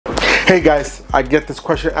Hey guys, I get this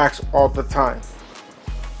question asked all the time.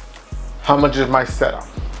 How much is my setup?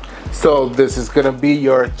 So this is gonna be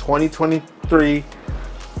your 2023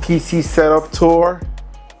 PC setup tour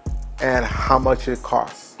and how much it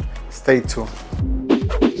costs. Stay tuned.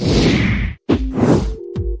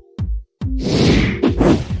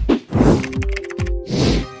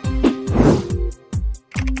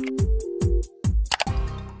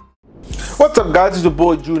 What's up guys, it's your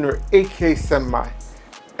boy Junior, aka SESAME.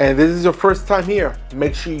 And this is your first time here,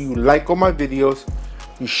 make sure you like all my videos,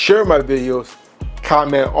 you share my videos,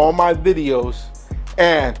 comment on my videos,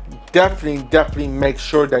 and definitely make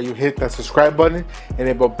sure that you hit that subscribe button and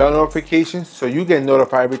enable bell notifications so you get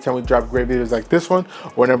notified every time we drop great videos like this one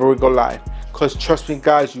or whenever we go live. Because trust me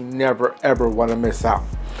guys, you never ever want to miss out.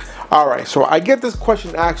 Alright, so I get this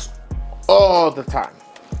question asked all the time.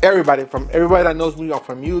 Everybody that knows me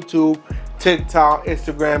from YouTube, TikTok,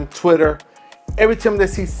 Instagram, Twitter. Every time they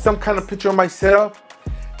see some kind of picture of my setup,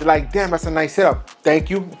 they're like, damn, that's a nice setup. Thank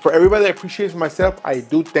you. For everybody that appreciates my setup, I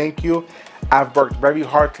do thank you. I've worked very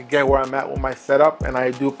hard to get where I'm at with my setup, and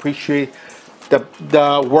I do appreciate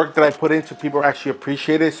the work that I put into. People actually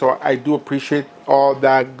appreciate it, so I do appreciate all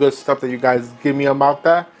that good stuff that you guys give me about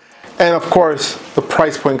that. And of course, the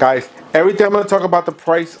price point, guys. Every time I'm going to talk about the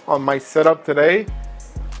price on my setup today,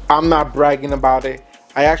 I'm not bragging about it.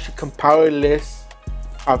 I actually compiled a list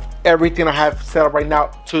of everything I have set up right now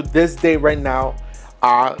to this day right now.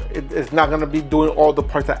 It's not gonna be doing all the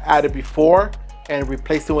parts I added before and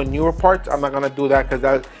replace it with newer parts. I'm not gonna do that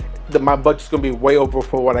because my budget's gonna be way over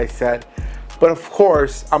for what I said. But of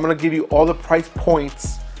course, I'm gonna give you all the price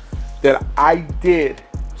points that I did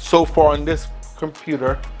so far on this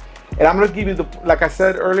computer. And I'm gonna give you like I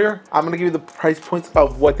said earlier, I'm gonna give you the price points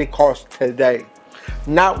of what they cost today.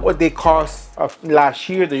 Not what they cost of last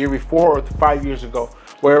year, the year before, or 5 years ago,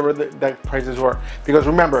 wherever the prices were. Because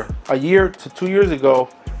remember, a year to 2 years ago,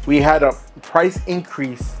 we had a price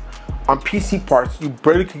increase on PC parts. You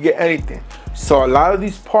barely could get anything. So a lot of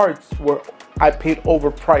these parts I paid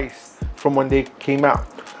overpriced from when they came out.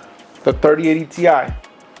 The 3080 Ti,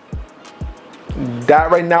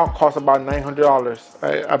 that right now costs about $900.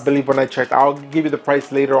 I believe when I checked. I'll give you the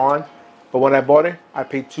price later on. But when I bought it, I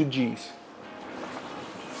paid 2 G's.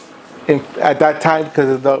 At that time, because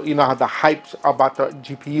of the the hype about the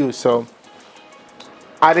GPU, so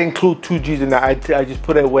I didn't include 2 G's in that. I just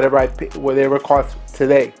put it whatever it costs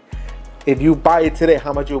today. If you buy it today,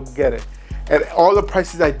 how much you'll get it. And all the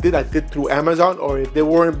prices I did through Amazon, or if they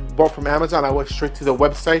weren't bought from Amazon, I went straight to the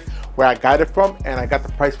website where I got it from, and I got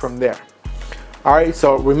the price from there. All right,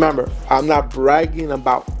 so remember, I'm not bragging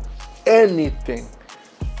about anything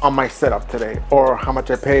on my setup today, or how much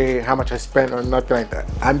I pay, how much I spent, or nothing like that.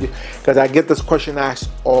 Because I get this question asked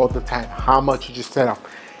all the time, how much you just set up?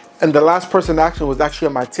 And the last person asked me was actually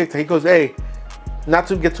on my TikTok. He goes, hey, not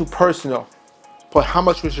to get too personal, but how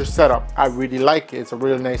much was your setup? I really like it. It's a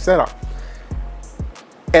really nice setup.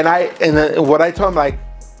 And what I told him, like,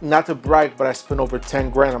 not to brag, but I spent over 10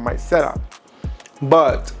 grand on my setup.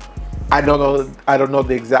 But I don't know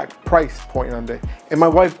the exact price point on it. And my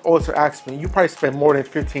wife also asked me, you probably spent more than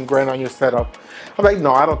 15 grand on your setup. I'm like,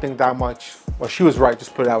 no, I don't think that much. Well, she was right,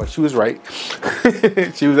 just put it that way. She was right.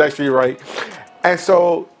 She was actually right. And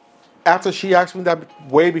so after she asked me that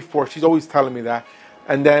way before, she's always telling me that.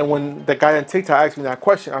 And then when the guy on TikTok asked me that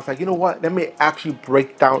question, I was like, you know what? Let me actually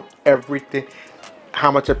break down everything,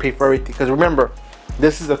 how much I pay for everything. Because remember,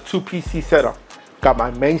 this is a 2 PC setup. Got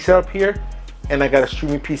my main setup here, and I got a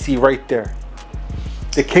streaming PC right there.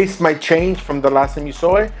 The case might change from the last time you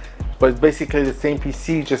saw it, but it's basically the same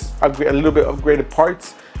PC, just a little bit upgraded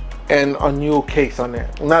parts and a new case on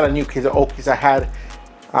it. Not a new case, an old case I had,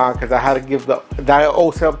 because I had to give that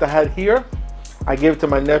old setup that I had here, I gave it to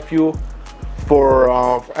my nephew for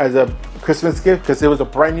as a Christmas gift, because it was a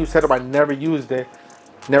brand new setup. I never used it,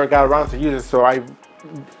 never got around to use it, so I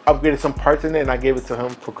upgraded some parts in it and I gave it to him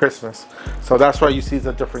for Christmas. So that's why you see it's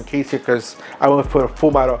a different case here, because I went for a full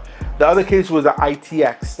model. The other case was an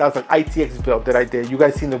ITX. That was an ITX build that I did. You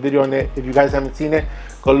guys seen the video on it. If you guys haven't seen it,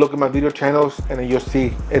 go look at my video channels and then you'll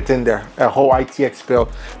see it's in there. A whole ITX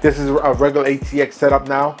build. This is a regular ATX setup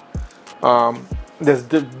now. There's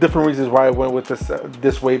different reasons why I went with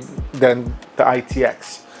this way than the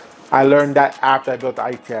ITX. I learned that after I built the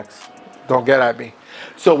ITX. Don't get at me.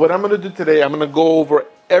 So what I'm going to do today, I'm going to go over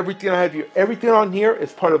everything I have here. Everything on here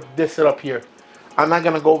is part of this setup here. I'm not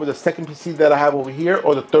going to go over the second PC that I have over here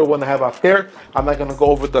or the third one I have up there. I'm not going to go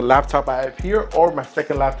over the laptop I have here or my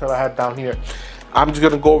second laptop I have down here. I'm just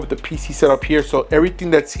going to go over the PC setup here. So everything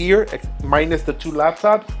that's here, minus the 2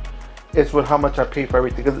 laptops, is with how much I pay for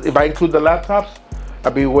everything. Because if I include the laptops,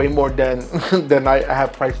 I'd be way more than than I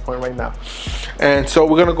have price point right now. And so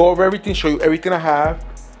we're gonna go over everything, show you everything I have.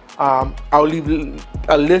 I'll leave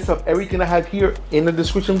a list of everything I have here in the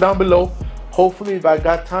description down below. Hopefully, if I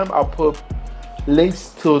got time, I'll put links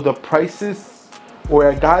to the prices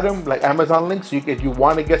where I got them, like Amazon links. So if you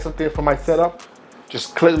want to get something from my setup,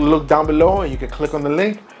 just look down below and you can click on the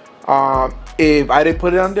link. If I didn't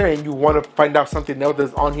put it on there and you want to find out something else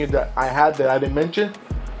that's on here that I had that I didn't mention,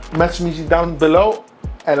 message me down below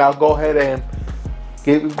and I'll go ahead and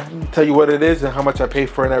tell you what it is and how much I paid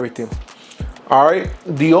for and everything. Alright,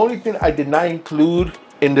 the only thing I did not include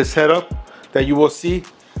in the setup that you will see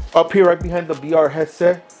up here right behind the VR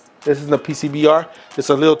headset, this is the PCVR, there's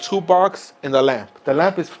a little toolbox and the lamp. The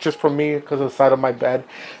lamp is just for me because of the side of my bed.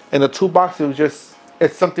 And the toolbox,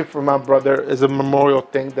 it's something for my brother. It's a memorial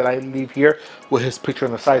thing that I leave here with his picture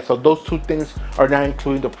on the side. So those two things are not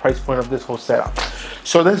including the price point of this whole setup.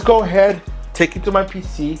 So let's go ahead, take you to my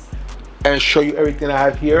PC and show you everything I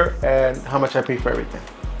have here and how much I pay for everything.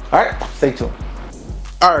 Alright, stay tuned.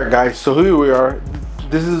 Alright guys, so here we are.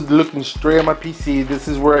 This is looking straight at my PC. This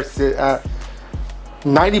is where I sit at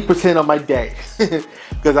 90% of my day.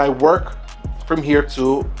 Because I work from here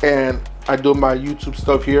too, and I do my YouTube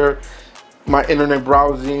stuff here, my internet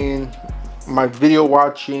browsing, my video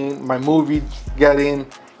watching, my movie getting,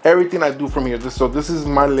 everything I do from here. So this is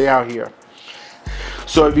my layout here.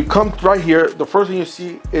 So if you come right here, the first thing you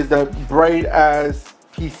see is that bright as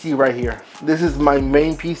PC right here. This is my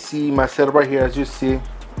main PC, my setup right here, as you see.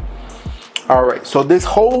 Alright, so this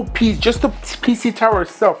whole piece, just the PC tower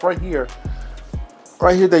itself right here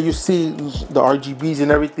that you see, the RGBs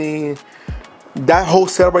and everything, that whole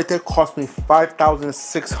setup right there cost me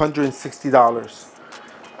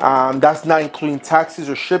 $5,660. That's not including taxes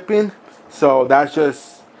or shipping, so that's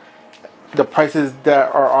just the prices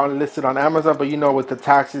that are listed on Amazon. But you know, with the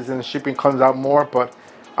taxes and the shipping comes out more, but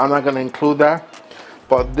I'm not going to include that.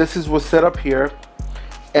 But this is what's set up here,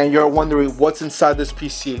 and you're wondering what's inside this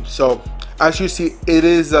PC. So as you see, it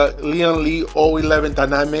is a Leon Lee 011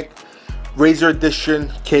 Dynamic Razor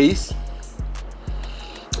Edition case.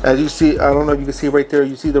 As you see, I don't know if you can see right there,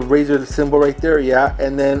 you see the Razor symbol right there, yeah,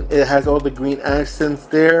 and then it has all the green accents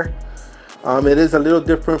there. It is a little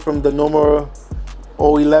different from the normal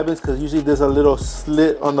 011s because usually there's a little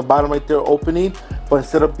slit on the bottom right there opening, but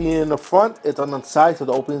instead of being in the front, it's on the side, so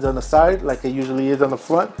the opening's on the side like it usually is on the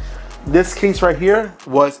front. This case right here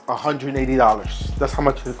was $180. That's how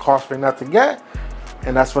much it cost right now to get,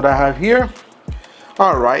 and that's what I have here.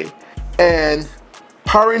 All right, and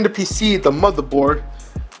powering the PC, the motherboard,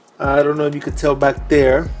 I don't know if you could tell back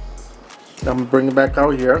there. I'm gonna bring it back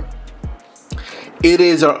out here. It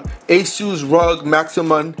is a Asus ROG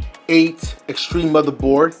Maximum 8 Extreme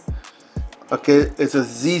motherboard. Okay, it's a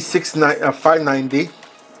Z590.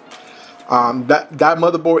 That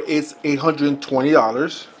motherboard is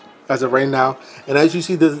 $820 as of right now. And as you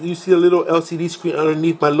see, you see a little LCD screen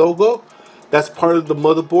underneath my logo. That's part of the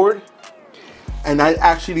motherboard, and that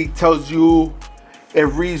actually tells you, it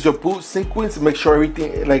reads your boot sequence, make sure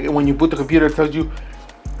everything, like when you boot the computer, it tells you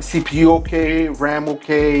CPU okay, RAM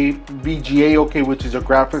okay, VGA okay, which is a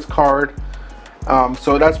graphics card.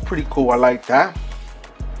 So that's pretty cool. I like that.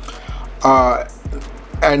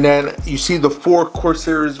 And then you see the 4 Core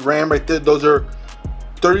Series RAM right there. Those are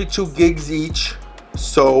 32 gigs each,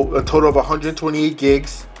 so a total of 128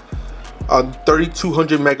 gigs,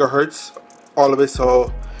 3200 megahertz, all of it.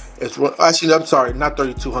 So it's actually, I'm sorry, not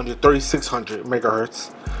 3200, 3600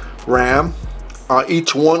 megahertz RAM.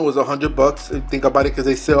 Each one was $100. Think about it, because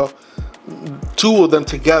they sell 2 of them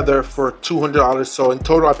together for $200. So in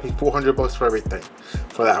total, I paid $400 for everything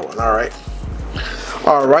for that one.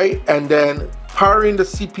 All right, and then powering the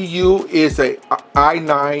CPU is a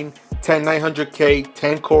i9 10900K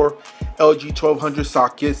 10-core LG 1200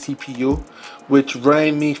 socket CPU, which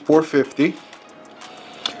ran me $450.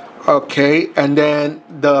 Okay, and then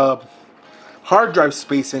the hard drive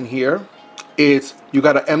space in here is, you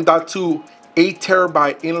got an M.2 8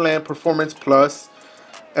 terabyte inland performance plus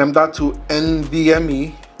M.2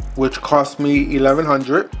 NVMe, which cost me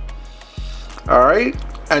 $1,100. All right,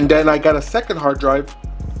 and then I got a second hard drive,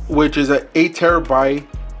 which is an 8 terabyte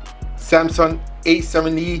Samsung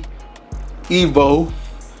 870 Evo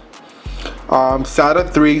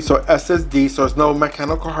SATA 3, so SSD, so there's no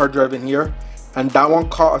mechanical hard drive in here, and that one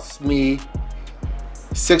cost me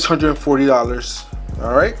 $640.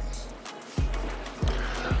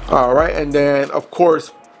 All right, and then of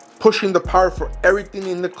course, pushing the power for everything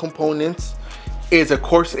in the components is a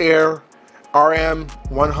Corsair RM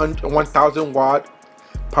 1000 watt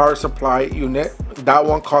power supply unit. That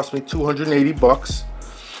one cost me $280.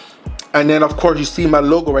 And then of course you see my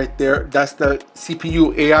logo right there. That's the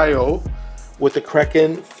CPU AIO with the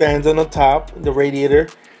Kraken fans on the top, the radiator.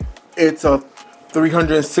 It's a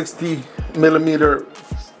 360 millimeter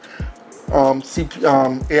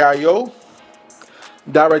AIO.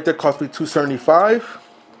 That right there cost me $275.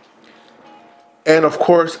 And of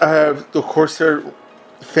course I have the Corsair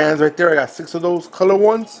fans right there. I got 6 of those color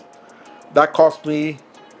ones. That cost me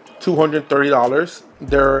 $230.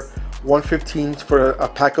 They're $115 for a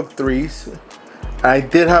pack of 3s. I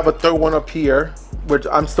did have a third one up here, which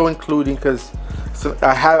I'm still including because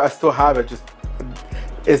I still have it. Just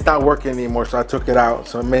it's not working anymore, so I took it out.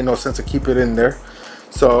 So it made no sense to keep it in there.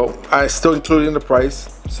 So I still included in the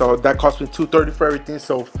price. So that cost me $230 for everything.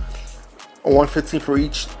 So $115 for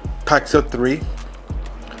each packs of 3.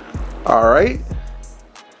 All right,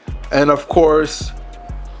 and of course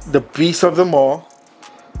the beast of them all,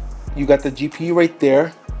 you got the GPU right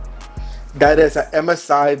there. That is a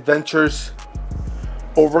MSI Ventures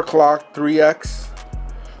overclock 3X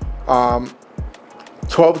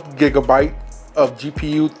 12 gigabyte of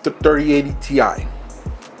GPU 3080 Ti.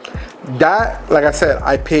 That, like I said,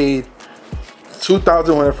 I paid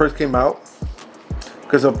 $2,000 when it first came out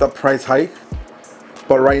because of the price hike,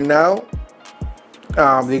 but right now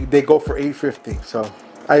they go for $850. So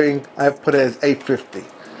I put it as $850,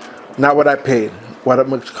 not what I paid,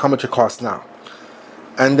 how much it costs now.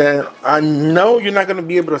 And then I know you're not gonna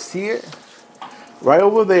be able to see it right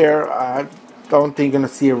over there. I don't think you're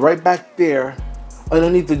gonna see it right back there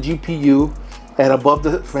underneath the GPU and above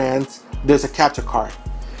the fans. There's a capture card.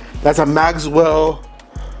 That's a Maxwell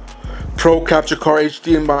Pro capture card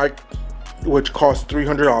HDMI, which costs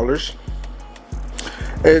 $300.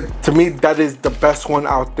 To me, that is the best one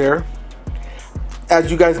out there.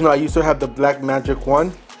 As you guys know, I used to have the Blackmagic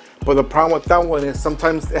one, but the problem with that one is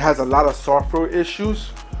sometimes it has a lot of software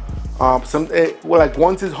issues. Like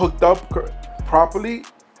once it's hooked up properly,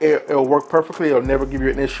 it'll work perfectly. It'll never give you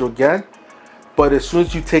an issue again. But as soon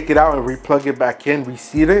as you take it out and replug it back in,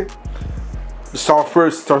 reseat it, the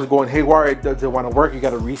software starts going haywire. It doesn't want to work. You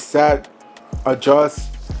got to reset,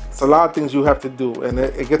 adjust. It's a lot of things you have to do, and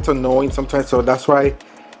it gets annoying sometimes. So that's why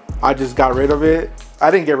I just got rid of it. I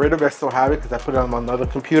didn't get rid of it. I still have it because I put it on another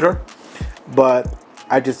computer. But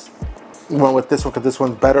I just went with this one because this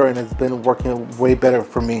one's better and it's been working way better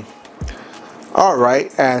for me. All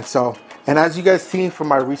right, and as you guys seen from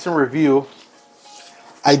my recent review,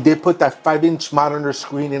 I did put that 5-inch monitor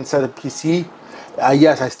screen inside the PC.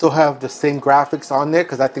 Yes, I still have the same graphics on there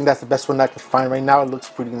because I think that's the best one I could find right now. It looks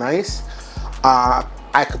pretty nice.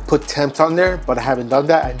 I could put temps on there, but I haven't done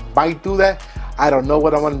that. I might do that. I don't know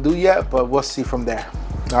what I want to do yet, but we'll see from there.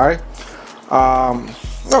 All right.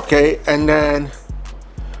 Okay, and then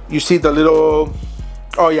you see the little,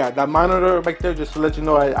 oh yeah, that monitor right there, just to let you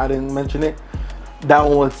know, I didn't mention it. That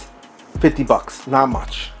one was $50, not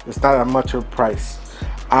much. It's not that much of a price.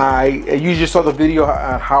 You just saw the video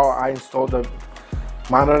on how I installed the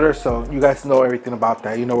monitor, so you guys know everything about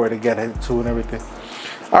that. You know where to get it to and everything.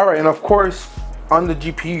 All right, and of course, on the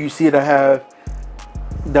GPU, you see that I have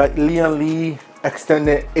the Lian Li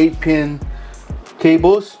extended 8-pin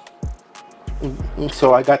cables.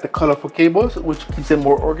 So I got the colorful cables, which keeps it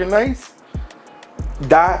more organized.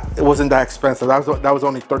 It wasn't that expensive. That was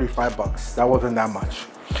only $35. That wasn't that much.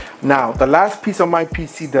 Now, the last piece of my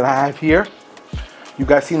PC that I have here, you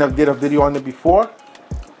guys seen I did a video on it before.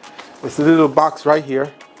 It's a little box right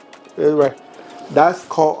here. That's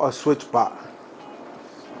called a switch bot,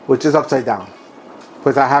 which is upside down.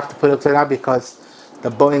 Because I have to put it upside down because the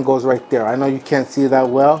button goes right there. I know you can't see that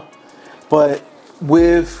well, but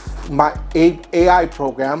with my AI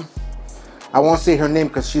program, I won't say her name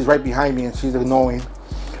because she's right behind me and she's annoying.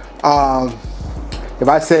 If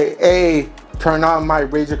I say, hey, turn on my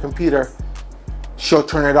Razer computer, she'll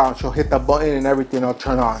turn it on. She'll hit the button and everything will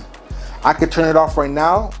turn on. I could turn it off right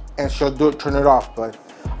now and she'll turn it off, but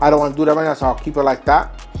I don't want to do that right now, so I'll keep it like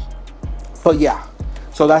that. But yeah,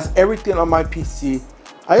 so that's everything on my PC.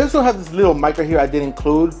 I also have this little mic right here I didn't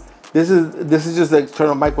include. This is just the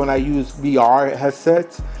external mic when I use VR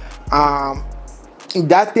headsets.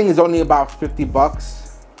 That thing is only about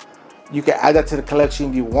 $50. You can add that to the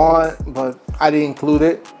collection if you want, but I didn't include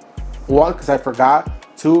it. One, because I forgot.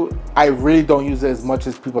 Two, I really don't use it as much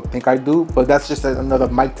as people think I do, but that's just another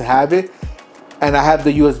mic to have it. And I have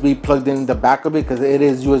the USB plugged in the back of it because it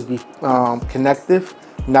is USB connective,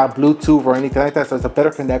 not Bluetooth or anything like that. So it's a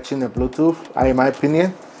better connection than Bluetooth, in my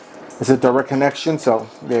opinion. It's a direct connection, so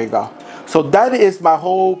there you go. So that is my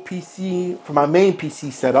whole PC, for my main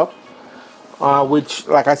PC setup, which,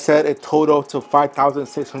 like I said, it totaled to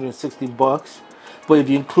 $5,660. But if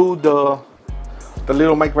you include the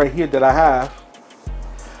little mic right here that I have,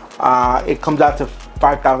 it comes out to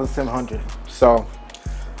 $5,700. So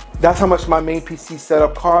that's how much my main PC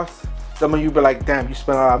setup costs. Some of you be like, damn, you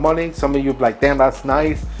spent a lot of money. Some of you be like, damn, that's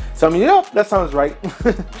nice. Some of you, yeah, that sounds right.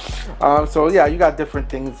 So yeah, you got different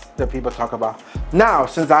things that people talk about. Now,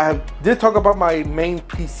 since did talk about my main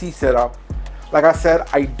PC setup, like I said,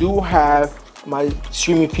 I do have my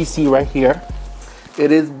streaming PC right here.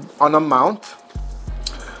 It is on a mount,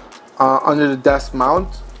 under the desk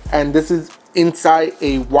mount, and this is inside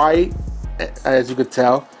a white, as you could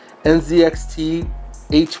tell, NZXT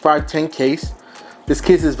H510 case. This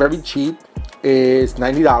case is very cheap. It's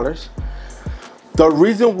 $90. The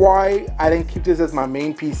reason why I didn't keep this as my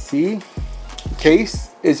main PC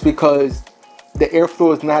case is because the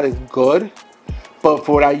airflow is not as good, but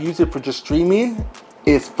for what I use it for just streaming,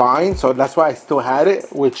 it's fine. So that's why I still had it,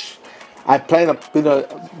 which I plan on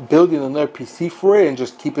building another PC for it and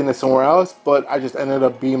just keeping it somewhere else. But I just ended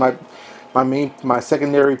up being my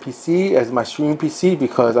secondary PC as my streaming PC,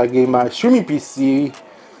 because I gave my streaming PC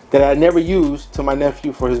that I never used to my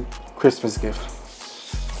nephew for his Christmas gift.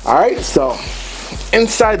 Alright, so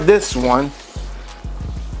inside this one,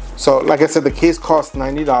 so like I said, the case costs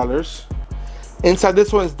 $90. Inside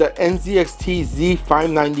this one is the NZXT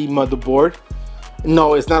Z590 motherboard.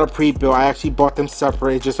 No, it's not a pre-built. I actually bought them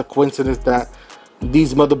separate. It's just a coincidence that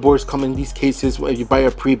these motherboards come in these cases when you buy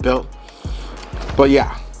a pre-built. But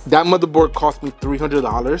yeah, that motherboard cost me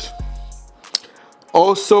 $300.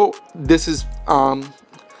 Also, this is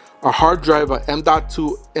a hard drive, a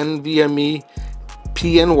M.2 NVMe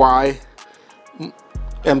PNY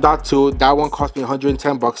M.2. That one cost me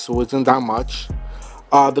 110 bucks, so it wasn't that much.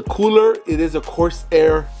 The cooler, it is a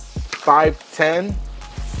Corsair 510.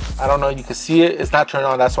 I don't know, you can see it. It's not turned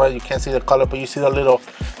on, that's why you can't see the color, but you see the little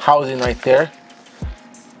housing right there.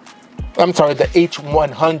 I'm sorry, the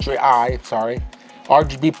H100i, sorry.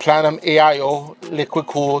 RGB Platinum AIO liquid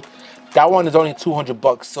cooled. That one is only 200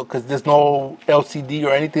 bucks, so because there's no LCD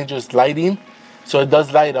or anything, just lighting. So it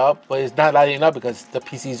does light up, but it's not lighting up because the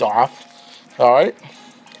PC's off. All right.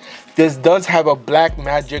 This does have a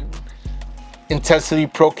Blackmagic Intensity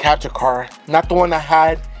Pro capture card, not the one I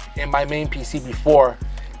had in my main PC before,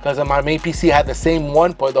 because my main PC had the same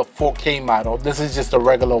one, but the 4K model. This is just a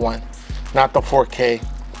regular one, not the 4K,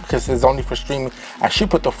 because it's only for streaming. I should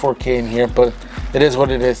put the 4K in here, but it is what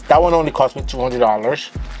it is. That one only cost me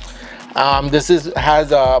 $200. This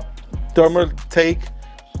has a Thermaltake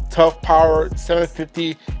Tough Power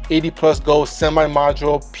 750 80 plus Go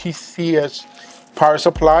semi-module PCS power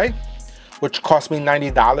supply, which cost me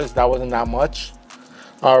 $90. That wasn't that much.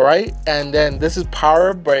 All right, and then this is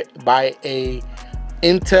powered by a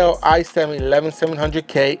Intel i7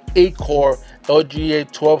 11700K 8-core LGA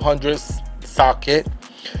 1200 socket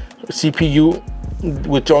CPU,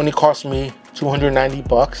 which only cost me 290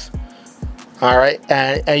 bucks. All right,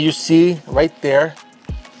 and you see right there,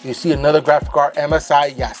 you see another graphic card,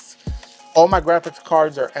 MSI. Yes, all my graphics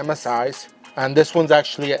cards are MSIs, and this one's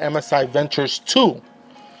actually an MSI Ventures 2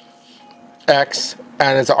 X,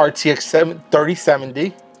 and it's an RTX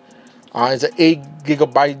 3070. It's an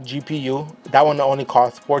 8GB GPU. That one only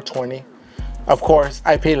costs $420. Of course,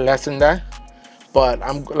 I paid less than that, but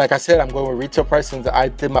like I said, I'm going with retail price, since I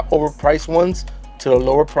did my overpriced ones to the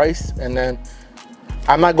lower price, and then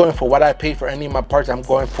I'm not going for what I paid for any of my parts. I'm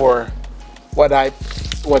going for what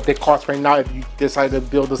they cost right now if you decide to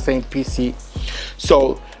build the same PC.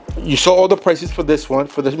 So you saw all the prices for this one.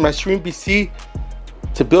 For my stream PC,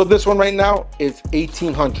 to build this one right now is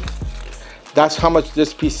 $1,800. That's how much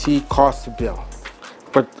this PC costs to build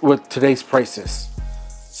with today's prices.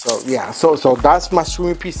 So yeah, so that's my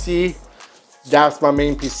streaming PC. That's my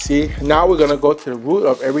main PC. Now we're gonna go to the root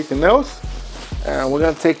of everything else, and we're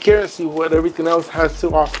gonna take care and see what everything else has to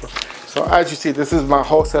offer. So as you see, this is my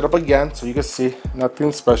whole setup again, so you can see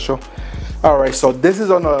nothing special. All right, so this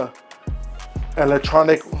is on a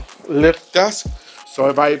electronic lift desk. So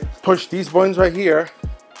if I push these buttons right here,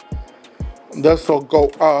 this will go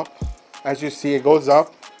up. As you see, it goes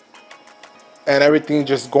up, and everything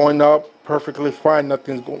just going up perfectly fine.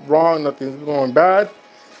 Nothing's going wrong, nothing's going bad.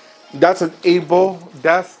 That's an Able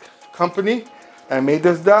desk company that made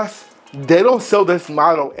this desk. They don't sell this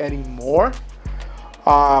model anymore.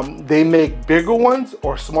 They make bigger ones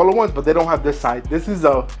or smaller ones, but they don't have this side. This is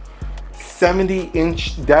a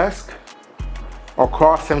 70-inch desk,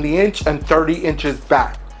 across 70-inch and 30 inches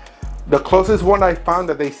back. The closest one I found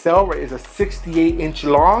that they sell is a 68-inch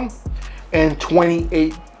long and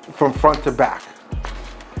 28 from front to back.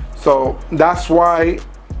 So that's why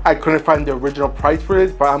I couldn't find the original price for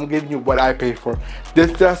this, but I'm giving you what I paid for.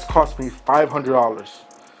 This desk cost me $500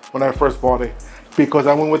 when I first bought it, because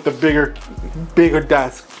I went with the bigger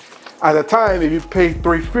desk. At the time, if you pay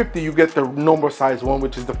 $350, you get the normal size one,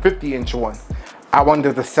 which is the 50-inch one. I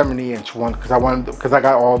wanted the 70-inch one because I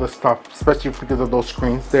got all the stuff, especially because of those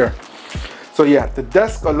screens there. So yeah, the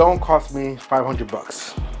desk alone cost me 500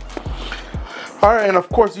 bucks. All right, and of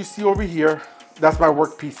course you see over here, that's my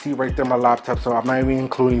work PC right there, my laptop, so I'm not even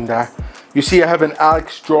including that. You see I have an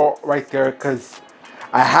Alex drawer right there because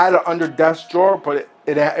I had an under desk drawer, but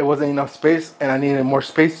it wasn't enough space and I needed more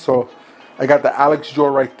space, so I got the Alex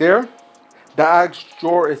drawer right there. The Alex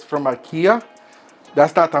drawer is from IKEA.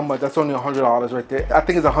 That's not that much, that's only $100 right there. I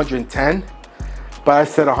think it's 110, but I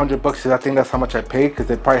said 100 bucks because I think that's how much I paid because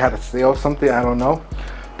they probably had a sale or something, I don't know.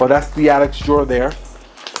 But that's the Alex drawer there.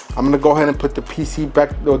 I'm gonna go ahead and put the PC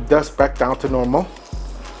back, the desk back down to normal.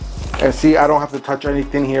 And see, I don't have to touch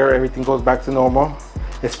anything here. Everything goes back to normal.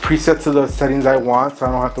 It's preset to the settings I want, so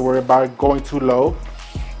I don't have to worry about it going too low.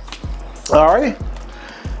 All right.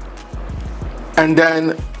 And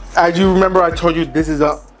then, as you remember, I told you this is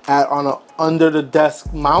on a under the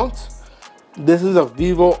desk mount. This is a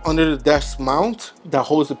Vivo under the desk mount that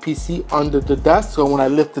holds the PC under the desk. So when I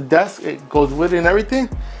lift the desk, it goes with it and everything.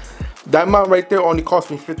 That mount right there only cost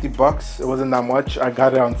me 50 bucks. It wasn't that much. I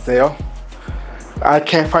got it on sale. I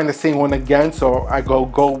can't find the same one again, so I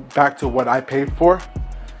go back to what I paid for.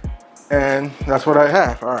 And that's what I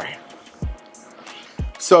have. All right.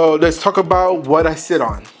 So let's talk about what I sit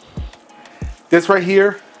on. This right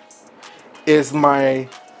here is my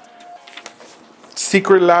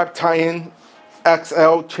Secret Lab tie-in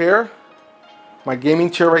XL chair. My gaming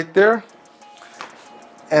chair right there.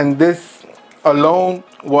 And this alone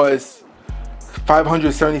was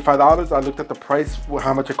 $575. I looked at the price,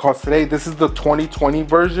 how much it costs today. This is the 2020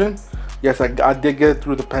 version. Yes, I did get it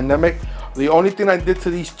through the pandemic. The only thing I did to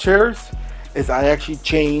these chairs is I actually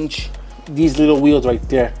changed these little wheels right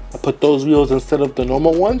there. I put those wheels instead of the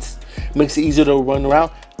normal ones. Makes it easier to run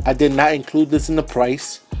around. I did not include this in the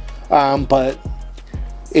price, but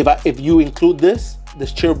if you include this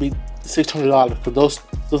chair will be $600. But those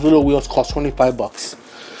little wheels cost 25 bucks.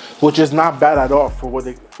 Which is not bad at all for what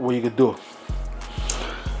you could do.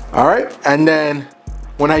 All right, and then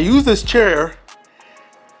when I use this chair,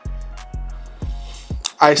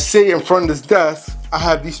 I sit in front of this desk. I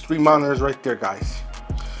have these 3 monitors right there, guys.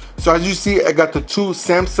 So as you see, I got the 2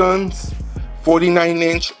 Samsungs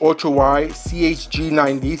 49-inch ultra wide CHG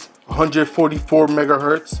 90s, 144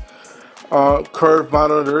 megahertz curved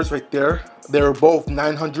monitors right there. They're both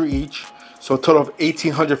 900 each, so a total of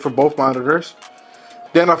 1800 for both monitors.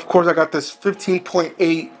 Then of course I got this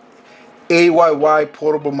 15.8 AYY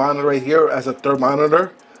portable monitor right here as a third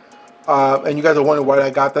monitor. And you guys are wondering why I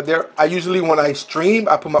got that there. I usually, when I stream,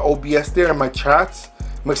 I put my OBS there and my chats.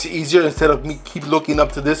 Makes it easier instead of me keep looking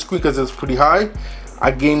up to this screen because it's pretty high.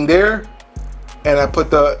 I game there and I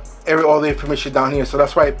put all the information down here. So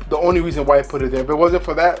that's why the only reason why I put it there. If it wasn't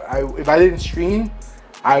for that, if I didn't stream,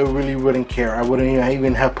 I really wouldn't care. I wouldn't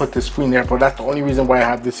even have put the screen there, but that's the only reason why I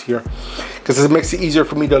have this here. Because it makes it easier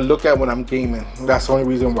for me to look at when I'm gaming. That's the only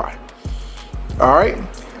reason why. All right.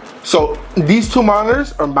 So these 2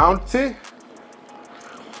 monitors are mounted.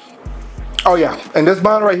 Oh yeah, and this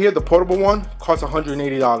monitor right here, the portable one, costs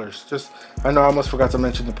 $180. I know I almost forgot to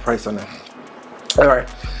mention the price on that. All right.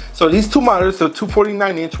 So these 2 monitors, the 2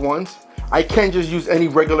 49-inch ones, I can't just use any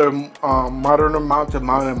regular monitor mount to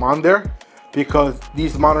mount them on there, because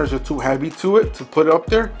these monitors are too heavy to put it up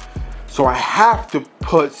there. So I have to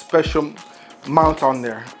put special mounts on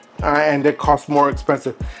there, and they cost more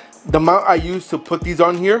expensive. The mount I use to put these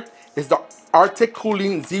on here is the Arctic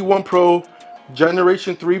Cooling Z1 Pro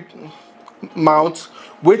Generation 3 mount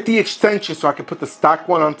with the extension, so I can put the stock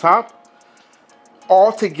one on top.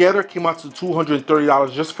 All together came out to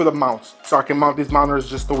 $230 just for the mounts, so I can mount these monitors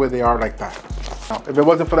just the way they are, like that. Now, if it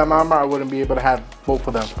wasn't for that monitor, I wouldn't be able to have both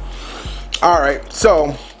of them. All right,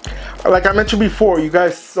 so like I mentioned before, you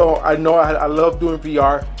guys, so I know I love doing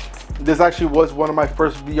VR. This actually was one of my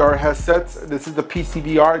first VR headsets. This is the PC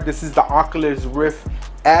VR. This is the Oculus Rift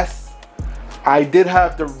S. I did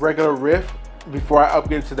have the regular Rift before I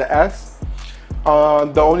upgraded to the S.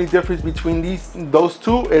 The only difference between those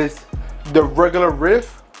two is the regular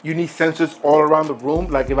Rift, you need sensors all around the room.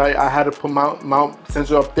 Like if I had to put mount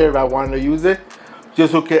sensor up there if I wanted to use it,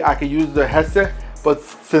 just okay, I could use the headset. But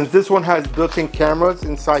since this one has built-in cameras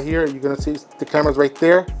inside here, you're gonna see the cameras right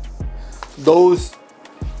there. Those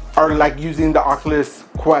are like using the Oculus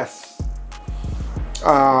Quest.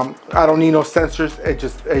 I don't need no sensors.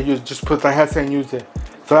 You just put the headset and use it.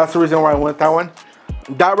 So that's the reason why I went that one.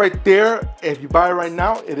 That right there, if you buy it right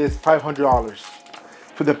now, it is $500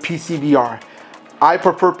 for the PC VR. I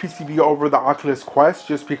prefer PC VR over the Oculus Quest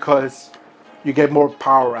just because you get more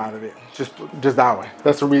power out of it. Just that way.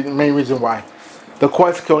 That's the main reason why. The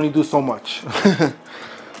Quest can only do so much.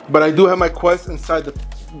 But I do have my Quest inside the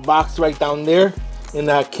box right down there in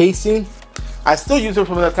that casing. I still use it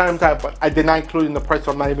from time to time, but I did not include in the price,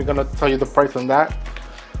 so I'm not even gonna tell you the price on that.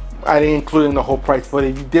 I didn't include in the whole price, but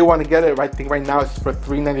if you did want to get it, I think right now it's for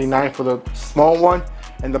 $3.99 for the small one,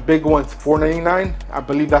 and the big one's $4.99. I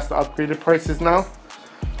believe that's the upgraded prices now.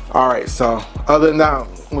 All right, so other than that,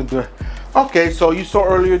 we do. Okay, so you saw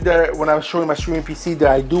earlier there when I was showing my streaming PC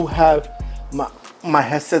that I do have my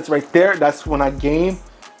headsets right there. That's when I game.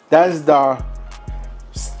 That is the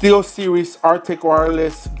SteelSeries Arctic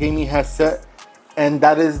Wireless gaming headset, and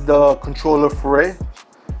that is the controller for it.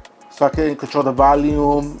 So I can control the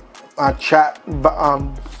volume, chat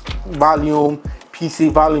volume,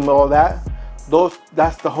 PC volume, all that.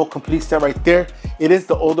 That's the whole complete set right there. It is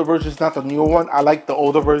the older version, it's not the newer one. I like the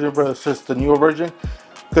older version versus the newer version,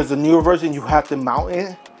 because the newer version you have to mount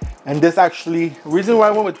it. And this actually, reason why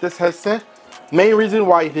I went with this headset, main reason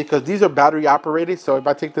why is because these are battery operated. So if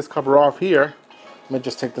I take this cover off here, let me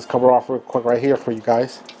just take this cover off real quick right here for you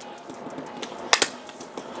guys.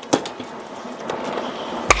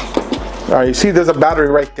 All right, you see there's a battery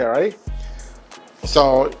right there, right?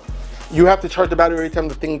 So you have to charge the battery every time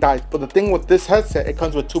the thing dies. But the thing with this headset, it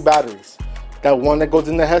comes with two batteries. That one that goes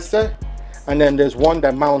in the headset, and then there's one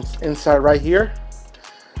that mounts inside right here.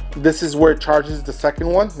 This is where it charges the second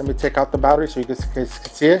one. Let me take out the battery so you can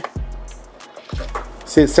see it.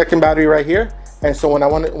 See the second battery right here. And so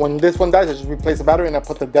when this one dies, I just replace the battery and I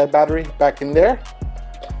put the dead battery back in there.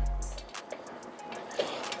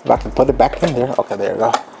 If I can put it back in there. Okay, there you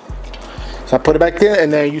go. So I put it back in,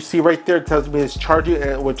 and then you see right there, it tells me it's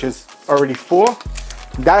charging, which is already full.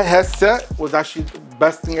 That headset was actually the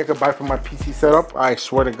best thing I could buy for my PC setup. I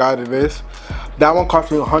swear to God it is. That one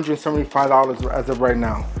cost me $175 as of right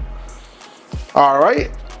now. All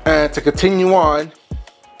right, and to continue on,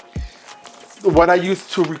 what I use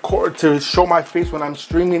to record, to show my face when I'm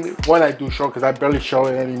streaming, what I do show, because I barely show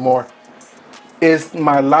it anymore, is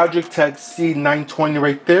my Logitech C920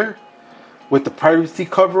 right there with the privacy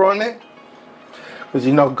cover on it. Because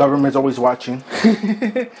you know government's always watching.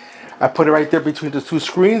 I put it right there between the two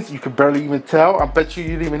screens. You could barely even tell. I bet you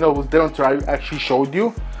didn't even know it was there until I actually showed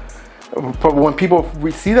you. But when people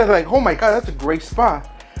see that, they're like, oh my God, that's a great spot.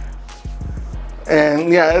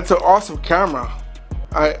 And yeah, it's an awesome camera.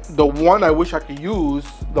 The one I wish I could use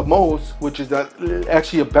the most, which is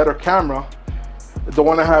actually a better camera, the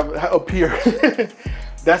one I have up here,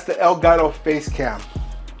 that's the Elgato face cam.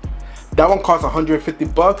 That one costs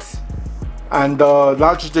 $150. And the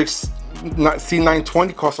Logitech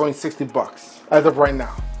C920 costs only $60 as of right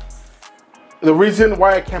now. The reason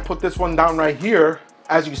why I can't put this one down right here,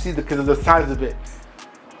 as you can see, because of the size of it,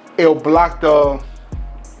 it'll block the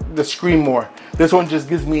screen more. This one just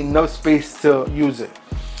gives me enough space to use it.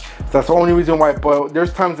 So that's the only reason why. But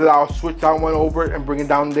there's times that I'll switch that one over and bring it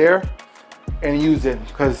down there and use it,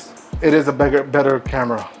 because it is a better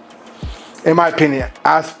camera, in my opinion.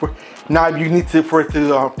 Now, if you need for it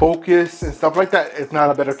to focus and stuff like that, it's not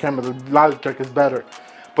a better camera. The Logitech is better.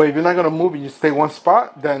 But if you're not gonna move and you stay one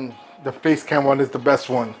spot, then the face cam one is the best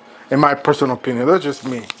one, in my personal opinion. That's just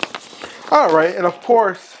me. All right, and of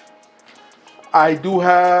course, I do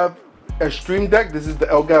have a Stream Deck. This is the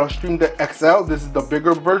Elgato Stream Deck XL. This is the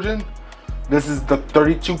bigger version. This is the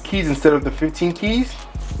 32 keys instead of the 15 keys.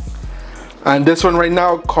 And this one right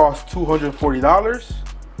now costs $240.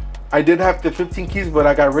 I did have the 15 keys, but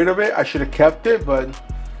I got rid of it. I should have kept it, but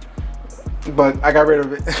I got rid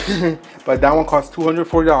of it. But that one costs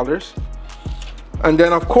 $240. And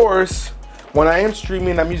then of course, when I am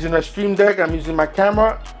streaming, I'm using a Stream Deck, I'm using my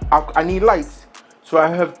camera, I need lights. So I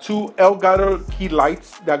have two Elgato key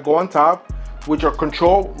lights that go on top, which are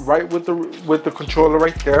controlled right with the controller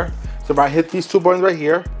right there. So if I hit these two buttons right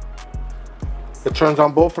here, it turns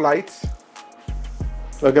on both lights.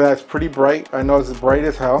 Look at that, it's pretty bright. I know it's bright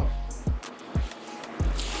as hell.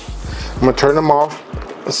 I'm gonna turn them off.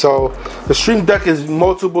 So the Stream Deck is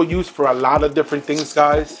multiple use for a lot of different things,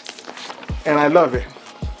 guys, and I love it.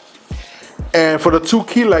 And for the two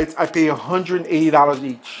key lights, I pay $180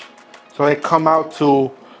 each. So they come out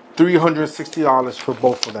to $360 for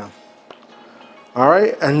both of them. All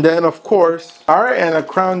right, and then of course, all right, and a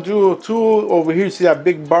crown jewel too over here. You see that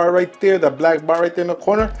big bar right there, that black bar right there in the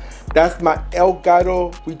corner? That's my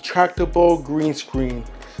Elgato retractable green screen.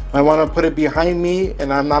 I want to put it behind me,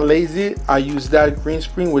 and I'm not lazy. I use that green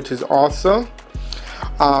screen, which is awesome.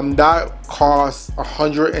 That costs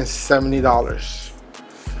 $170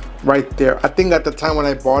 right there. I think at the time when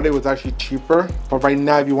I bought it, it was actually cheaper, but right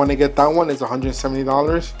now if you want to get that one, it's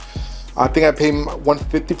 $170. I think I paid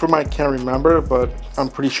 $150 for mine. I can't remember, but I'm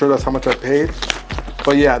pretty sure that's how much I paid.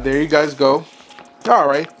 But yeah, there you guys go. All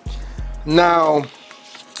right. Now,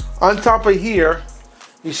 on top of here,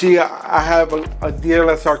 you see I have a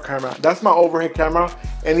DSLR camera. That's my overhead camera.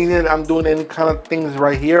 Anything I'm doing any kind of things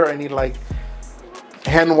right here, any like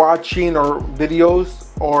hand watching or videos,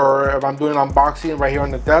 or if I'm doing unboxing right here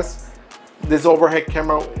on the desk, this overhead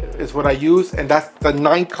camera is what I use, and that's the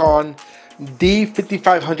Nikon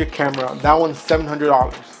D5500 camera. That one's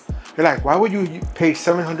 $700. You're like, why would you pay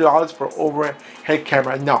 $700 for overhead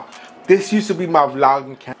camera? No, this used to be my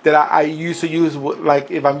vlogging camera that I used to use, like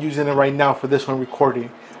if I'm using it right now for this one recording.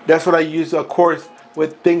 That's what I use, of course,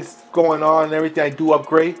 with things going on and everything. I do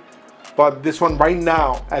upgrade, but this one right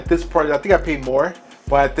now, at this point, I think I paid more,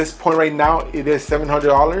 but at this point right now, it is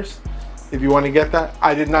 $700. If you want to get that,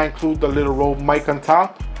 I did not include the little Rode mic on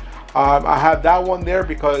top. I have that one there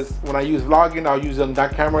because when I use vlogging, I'll use on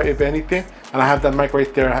that camera if anything, and I have that mic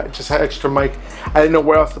right there. I just had extra mic. I didn't know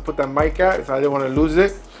where else to put that mic at, so I didn't want to lose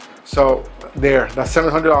it. So there, that's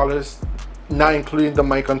 $700, not including the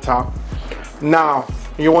mic on top. Now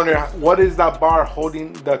you're wondering, what is that bar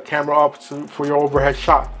holding the camera up for your overhead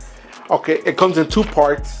shot? Okay, it comes in two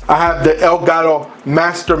parts. I have the Elgato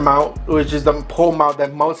Master Mount, which is the pole mount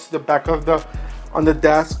that mounts to the back of on the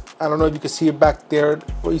desk. I don't know if you can see it back there.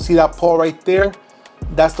 Well, you see that pole right there?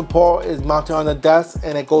 That's the pole is mounted on the desk,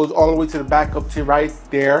 and it goes all the way to the back up to right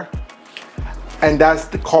there. And that's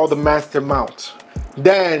called the Master Mount.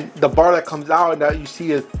 Then the bar that comes out that you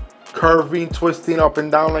see is curving, twisting up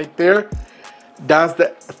and down right there. That's the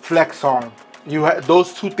flex arm.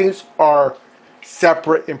 Those two things are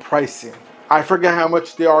separate in pricing. I forget how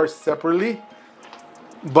much they are separately,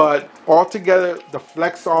 but altogether the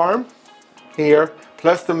flex arm here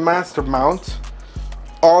plus the master mount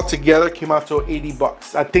all together came out to 80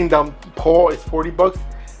 bucks. I think the pole is 40 bucks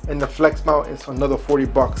and the flex mount is another 40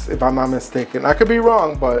 bucks if I'm not mistaken. I could be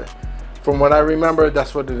wrong, but from what I remember,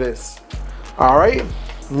 that's what it is. All right,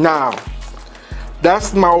 now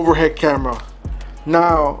that's my overhead camera.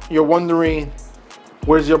 Now you're wondering,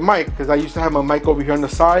 where's your mic? Because I used to have my mic over here on the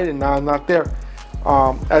side and now I'm not there.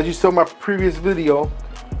 As you saw in my previous video,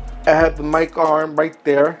 I have the mic arm right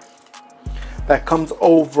there that comes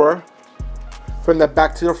over from the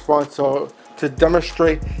back to the front. So to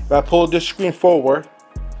demonstrate, if I pull this screen forward,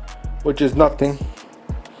 which is nothing,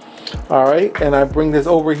 all right, and I bring this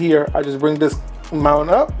over here, I just bring this mount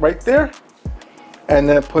up right there and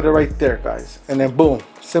then put it right there, guys, and then boom,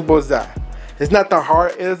 simple as that. It's not that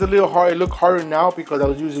hard. It is a little hard. It looks harder now because I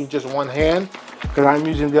was using just one hand, because I'm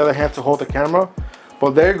using the other hand to hold the camera.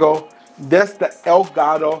 But there you go. That's the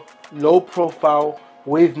Elgato low profile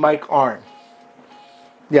wave mic arm.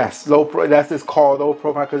 Yes, that's it's called low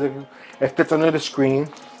profile because it fits under the screen.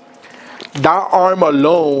 That arm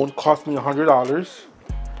alone cost me $100.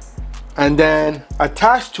 And then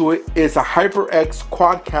attached to it is a HyperX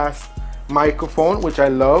Quadcast microphone, which I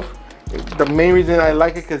love. The main reason I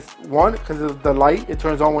like it because of the light. It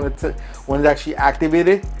turns on when it's actually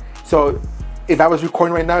activated. So if I was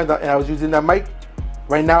recording right now and I was using that mic,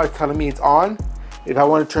 right now it's telling me it's on. If I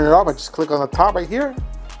want to turn it off, I just click on the top right here,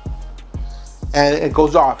 and it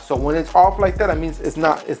goes off. So when it's off like that, that means it's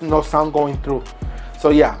no sound going through. So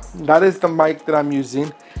yeah, that is the mic that I'm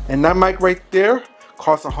using, and that mic right there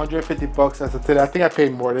costs 150 bucks as of today. I think I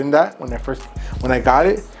paid more than that when I got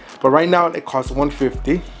it, but right now it costs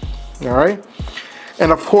 150. All right,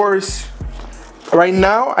 and of course right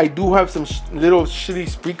now I do have some little shitty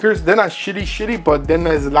speakers. They're not shitty, but they're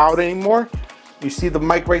not as loud anymore. You see the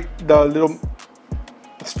mic right, the little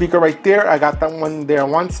speaker right there. I got that one there on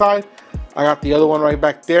one side. I got the other one right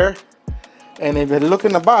back there. And if you look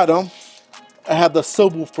in the bottom, I have the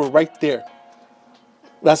subwoofer right there.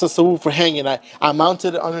 That's a subwoofer hanging. I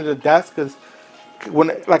mounted it under the desk because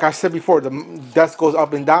like I said before, the desk goes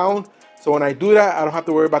up and down. So when I do that, I don't have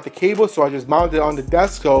to worry about the cable. So I just mount it on the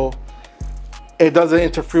desk so it doesn't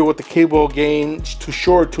interfere with the cable gain too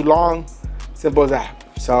short, too long. Simple as that.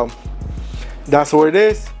 So that's what it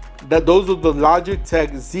is. Those are the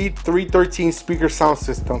Logitech Z313 speaker sound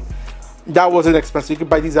system. That wasn't expensive. You could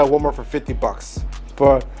buy these at Walmart for 50 bucks.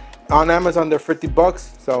 But on Amazon, they're 50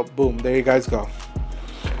 bucks. So boom, there you guys go.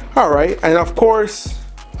 All right, and of course,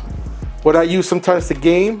 what I use sometimes to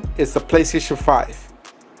game is the PlayStation 5.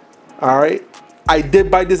 All right, I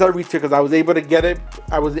did buy this at retail because I was able to get it.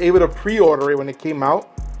 I was able to pre-order it when it came out.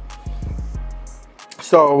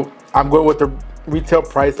 So I'm going with the retail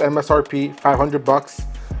price, MSRP, 500 bucks.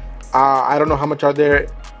 I don't know how much are there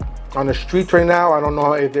on the streets right now. I don't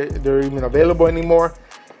know if they're even available anymore.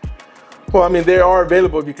 Well, I mean, they are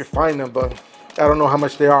available if you can find them, but I don't know how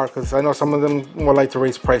much they are because I know some of them would like to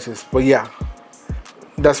raise prices. But yeah,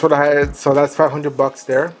 that's what I had. So that's $500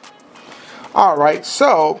 there. All right.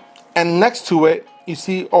 So, and next to it, you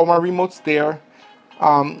see all my remotes there.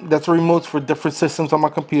 That's remotes for different systems on my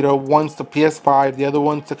computer. One's the PS5, the other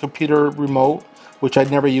one's the computer remote, which I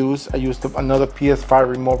never use. I used another PS5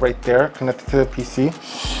 remote right there connected to the PC.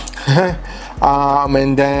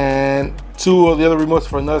 And then two of the other remotes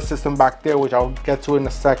for another system back there, which I'll get to in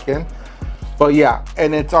a second. But yeah,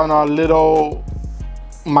 and it's on a little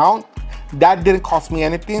mount. That didn't cost me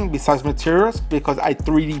anything besides materials because I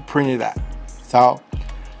 3D printed that. So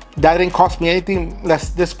that didn't cost me anything.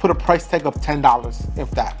 Let's just put a price tag of $10,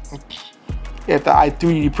 if that. If I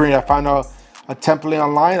 3D printed, I found a template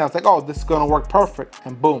online. I was like, oh, this is gonna work perfect,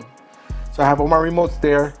 and boom. So I have all my remotes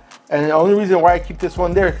there, and the only reason why I keep this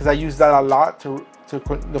one there because I use that a lot to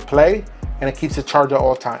play, and it keeps it charged at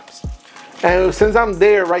all times. And since I'm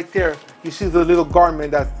there, right there, you see the little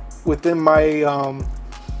garment that's within my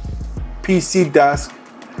PC desk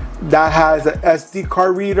that has an SD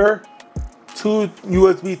card reader, 2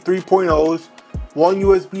 USB 3.0s, 1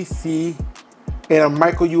 USB-C, and a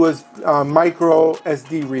micro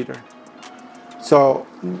SD reader. So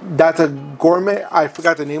that's a gourmet. I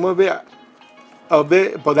forgot the name of it,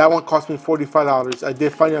 but that one cost me $45. I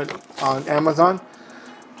did find it on Amazon,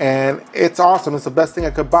 and it's awesome. It's the best thing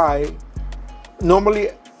I could buy. Normally,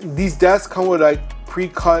 these desks come with like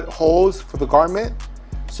pre-cut holes for the garment.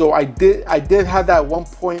 So I did have that at one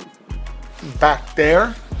point back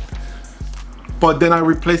there. But then I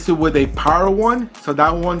replaced it with a power one. So that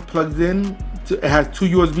one plugs in. It has 2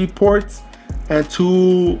 USB ports and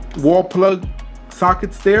 2 wall plug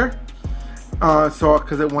sockets there. So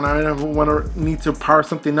because when I need to power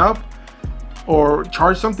something up or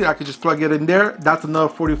charge something, I could just plug it in there. That's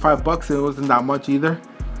another $45. It wasn't that much either.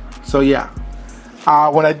 So yeah.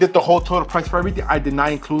 When I did the whole total price for everything, I did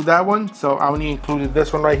not include that one. So I only included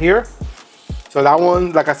this one right here. So that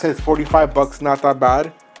one, like I said, is $45. Not that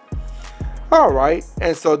bad. All right,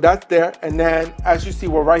 and so that's there. And then as you see,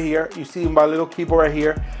 we're right here. You see my little keyboard right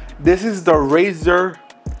here. This is the Razer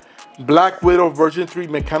Black Widow version 3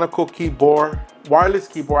 mechanical keyboard, wireless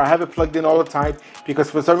keyboard. I have it plugged in all the time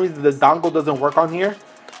because for some reason the dongle doesn't work on here.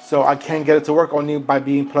 So I can't get it to work only by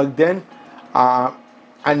being plugged in. I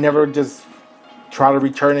never just try to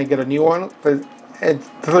return and get a new one. It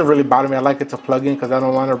doesn't really bother me. I like it to plug in because I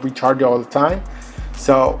don't want to recharge it all the time.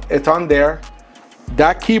 So it's on there.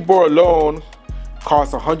 That keyboard alone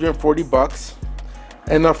costs $140.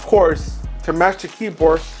 And of course, to match the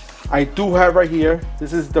keyboard, I do have right here,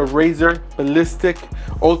 this is the Razer Ballistic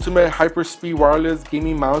Ultimate Hyperspeed Wireless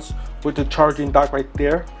Gaming Mouse with the charging dock right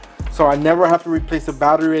there. So I never have to replace the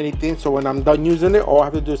battery or anything. So when I'm done using it, all I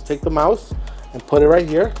have to do is take the mouse and put it right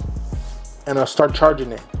here, and I'll start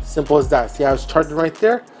charging it. Simple as that. See how it's charging right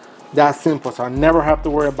there? That's simple. So I never have to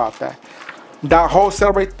worry about that. That whole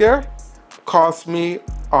set right there cost me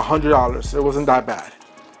 $100. It wasn't that bad.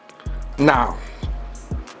 Now,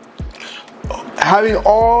 having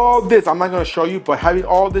all this, I'm not going to show you, but having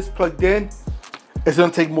all this plugged in, it's going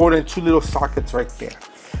to take more than 2 little sockets right there.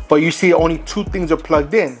 But you see only 2 things are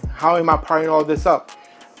plugged in. How am I powering all this up?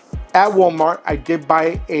 At Walmart, I did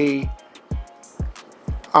buy a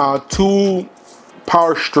 2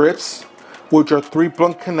 power strips, which are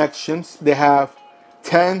 3-prong connections. They have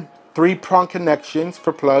 10 3-prong connections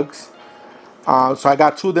for plugs. So I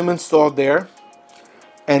got 2 of them installed there,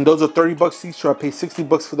 and those are $30 each. So I paid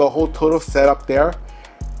 $60 for the whole total setup there.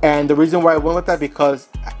 And the reason why I went with that, because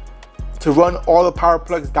to run all the power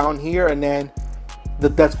plugs down here and then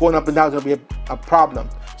that's going up and down is going to be a problem.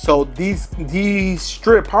 So these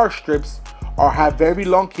power strips have very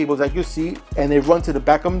long cables, like you see, and they run to the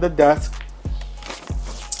back of the desk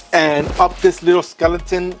and up this little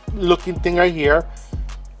skeleton looking thing right here,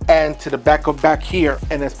 and to the back here,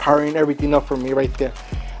 and it's powering everything up for me right there.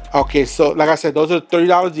 Okay, so like I said, those are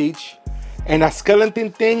 $30 each. And that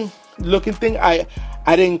skeleton thing, looking thing, I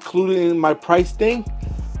didn't include it in my price thing,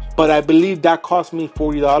 but I believe that cost me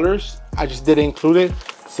 $40. I just didn't include it,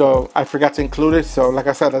 so I forgot to include it. So like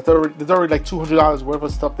I said, there's already like $200 worth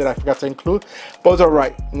of stuff that I forgot to include, but it's all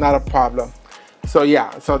right, not a problem. So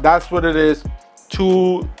yeah, so that's what it is.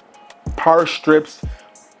 2 power strips,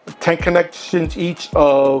 10 connections each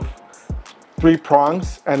of 3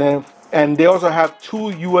 prongs, and they also have 2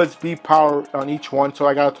 USB power on each one. So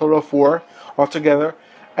I got a total of 4 altogether.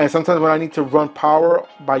 And sometimes when I need to run power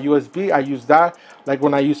by USB, I use that. Like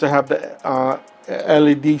when I used to have the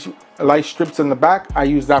LED light strips in the back, I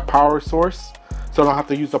use that power source, so I don't have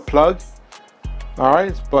to use a plug. All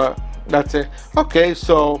right, but that's it. Okay,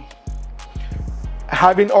 so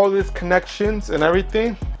having all these connections and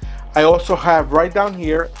everything, I also have right down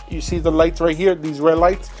here, you see the lights right here, these red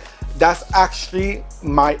lights. That's actually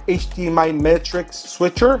my HDMI matrix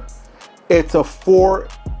switcher. It's a 4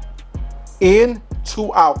 in,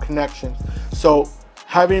 2 out connection. So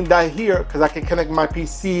having that here, because I can connect my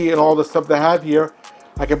PC and all the stuff that I have here,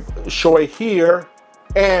 I can show it here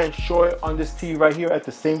and show it on this TV right here at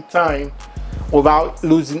the same time without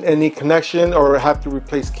losing any connection or have to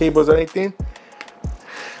replace cables or anything.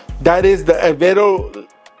 That is the Avedo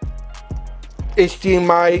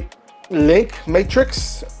HDMI link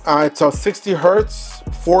matrix. It's a 60 hertz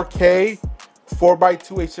 4K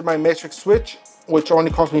 4x2 HDMI matrix switch, which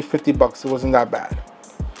only cost me 50 bucks. It wasn't that bad.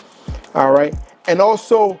 All right. And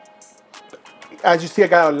also, as you see, I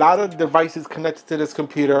got a lot of devices connected to this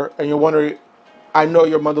computer, and you're wondering, I know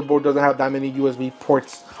your motherboard doesn't have that many USB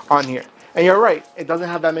ports on here. And you're right, it doesn't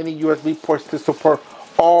have that many USB ports to support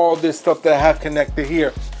all this stuff that I have connected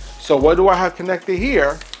here. So what do I have connected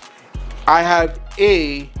here? I have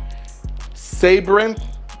a Sabrent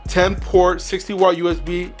 10-port 60-watt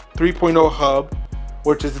USB 3.0 hub,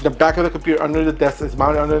 which is in the back of the computer under the desk. It's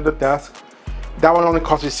mounted under the desk. That one only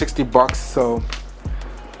cost me 60 bucks, so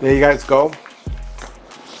there you guys go.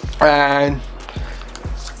 And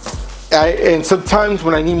sometimes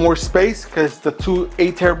when I need more space, because the 2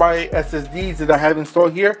 8TB SSDs that I have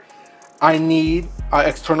installed here, I need an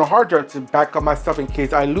external hard drive to back up my stuff in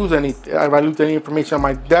case I lose any information on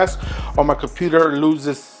my desk or my computer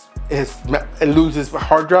loses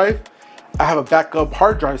hard drive. I have a backup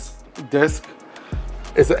hard drive disk.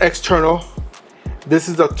 It's an external. This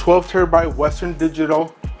is a 12TB Western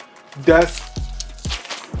Digital desk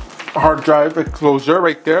hard drive enclosure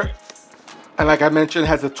right there. And like I mentioned, it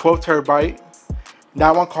has a 12TB.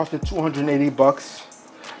 That one cost me 280 bucks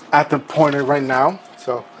at the pointer right now.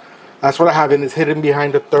 So that's what I have, and it's hidden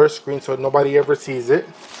behind the third screen so nobody ever sees it.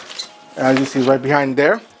 As you see, right behind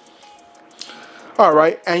there. All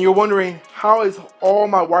right, and you're wondering, how is all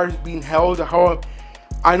my wires being held?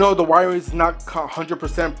 I know the wire is not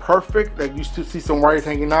 100% perfect. Like, you still see some wires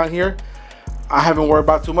hanging out here. I haven't worried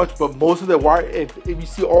about too much, but most of the wire, if you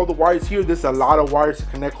see all the wires here, there's a lot of wires to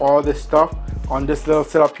connect all this stuff on this little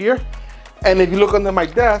setup here. And if you look under my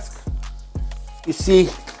desk, you see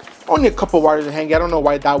only a couple wires hanging. I don't know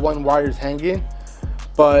why that one wire is hanging,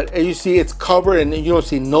 but as you see, it's covered and you don't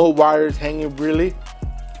see no wires hanging really.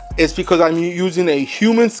 It's because I'm using a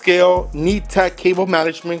human scale NeedTech cable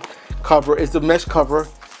management cover. It's the mesh cover.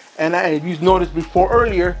 And if you noticed before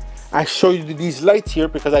earlier, I show you these lights here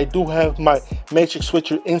because I do have my matrix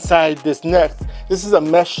switcher inside this neck. This is a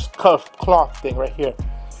mesh cloth thing right here.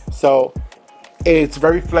 So it's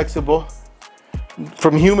very flexible.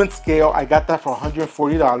 From Human Scale, I got that for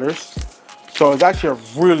 $140. So it's actually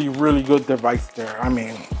a really, really good device there. I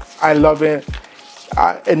mean, I love it.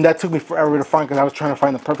 And that took me forever to find because I was trying to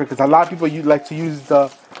find the perfect, because a lot of people like to use the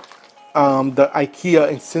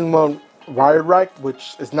IKEA Insigma wire rack,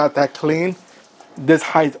 which is not that clean. This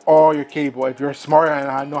hides all your cable. If you're smart and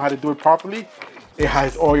I know how to do it properly, it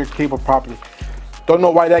hides all your cable properly. Don't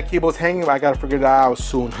know why that cable is hanging, but I gotta figure that out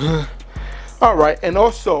soon. All right, and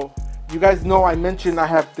also, you guys know I mentioned I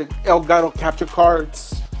have the Elgato capture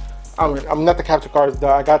cards. I'm not the capture cards.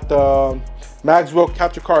 I got the Maxwell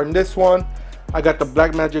capture card in this one. I got the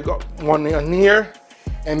Blackmagic one in here,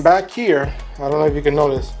 and back here, I don't know if you can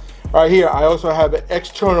notice. Right here, I also have an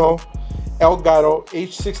external Elgato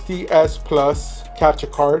H60S Plus capture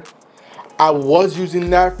card. I was using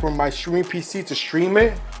that for my streaming PC to stream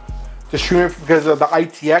it because of the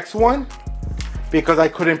ITX one, because I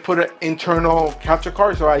couldn't put an internal capture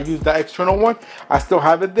card, so I used the external one. I still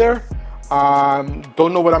have it there.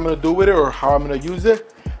 Don't know what I'm gonna do with it or how I'm gonna use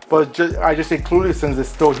it, but I just included it since it's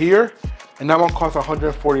still here, and that one costs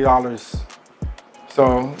 $140.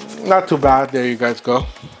 So not too bad. There you guys go.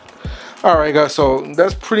 All right, guys, so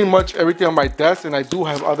that's pretty much everything on my desk, and I do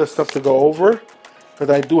have other stuff to go over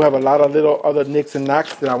because I do have a lot of little other nicks and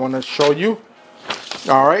knacks that I want to show you.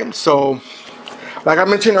 All right, so like I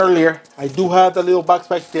mentioned earlier, I do have the little box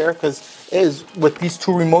back there because it is with these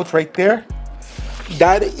two remotes right there.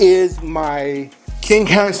 That is my King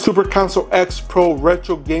Hand Super Console X Pro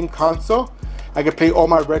Retro Game Console. I can play all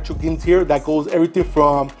my retro games here. That goes everything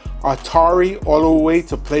from Atari all the way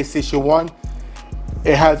to PlayStation 1.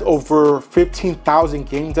 It has over 15,000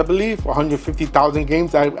 games, I believe, 150,000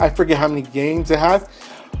 games. I forget how many games it has,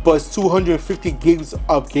 but it's 250 gigs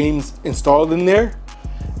of games installed in there.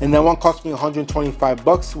 And that one cost me 125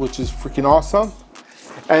 bucks, which is freaking awesome.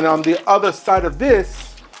 And on the other side of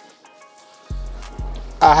this,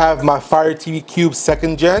 I have my Fire TV Cube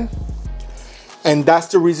 2nd Gen. And that's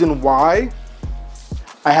the reason why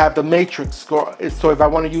I have the Matrix. So if I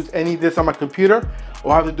want to use any of this on my computer,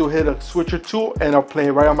 all I have to do is hit a switch or two and I'll play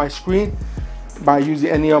it right on my screen by using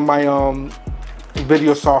any of my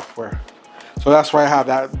video software. So that's why I have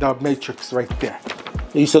that, the matrix right there.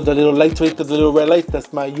 You saw the little lights right there, the little red light,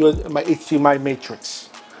 that's my HDMI matrix.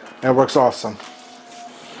 And it works awesome.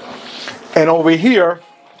 And over here,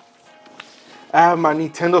 I have my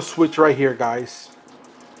Nintendo Switch right here, guys.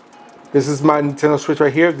 This is my Nintendo Switch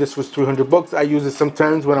right here. This was 300 bucks. I use it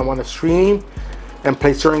sometimes when I want to stream and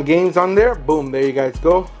play certain games on there. Boom, there you guys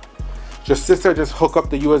go. Just sit there, just hook up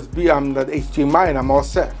the USB on the HDMI and I'm all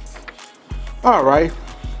set. All right.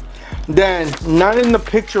 Then, not in the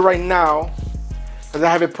picture right now, because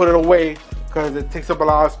I haven't put it away because it takes up a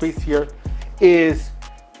lot of space here, is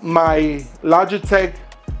my Logitech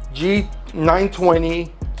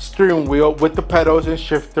G920 steering wheel with the pedals and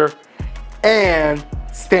shifter and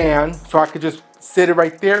stand, so I could just sit it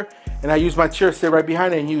right there, and I use my chair, sit right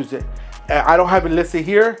behind it and use it. I don't have it listed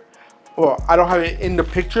here, well, I don't have it in the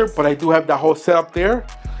picture, but I do have that whole setup there.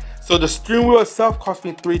 So the steering wheel itself cost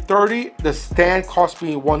me $330, the stand cost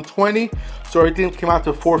me $120, so everything came out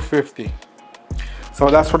to $450. So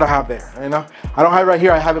that's what I have there, you know. I don't have it right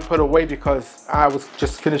here, I have it put away because I was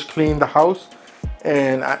just finished cleaning the house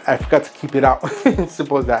and I forgot to keep it out.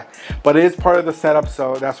 Simple as that. But it is part of the setup,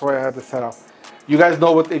 so that's why I have the setup. You guys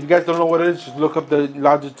know what, if you guys don't know what it is, just look up the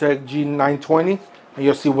Logitech G920 and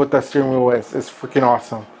you'll see what that steering wheel is. It's freaking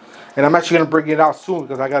awesome. And I'm actually gonna bring it out soon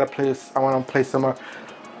because I gotta play, I wanna play some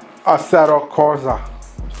Assetto Corsa.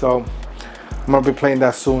 So I'm gonna be playing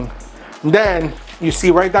that soon. Then you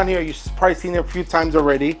see right down here, you've probably seen it a few times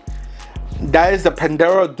already. That is the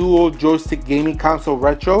Pandora Dual Joystick Gaming Console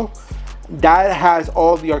Retro. That has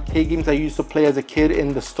all the arcade games I used to play as a kid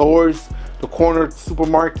in the stores, the corner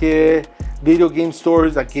supermarket, video game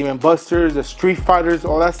stores like Game & Busters, the Street Fighters,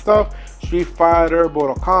 all that stuff. Street Fighter,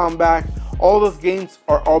 Mortal Kombat, all those games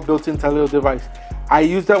are all built into a little device. I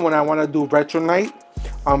use that when I want to do retro night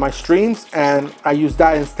on my streams, and I use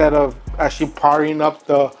that instead of actually powering up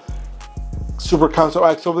the Super Console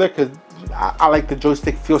X over there because I like the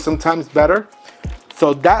joystick feel sometimes better.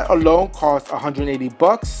 So that alone costs 180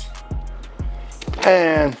 bucks.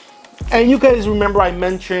 And you guys remember I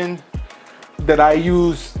mentioned that I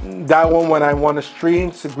use that one when I want to stream.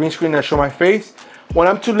 It's a green screen that show my face. When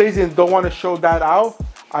I'm too lazy and don't want to show that out,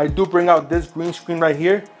 I do bring out this green screen right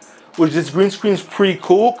here, which this green screen is pretty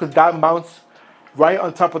cool because that mounts right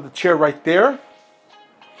on top of the chair right there.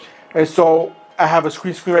 And so I have a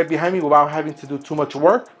screen right behind me without having to do too much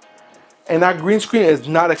work. And that green screen is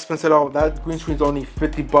not expensive at all. That green screen is only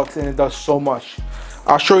 50 bucks and it does so much.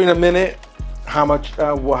 I'll show you in a minute how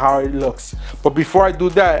it looks. But before I do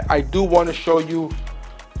that, I do want to show you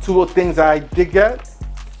two things that I did get.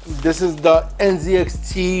 This is the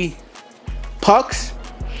NZXT pucks.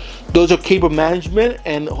 Those are cable management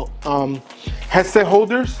and headset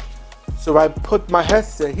holders. So I put my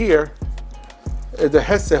headset here, the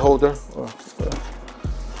headset holder.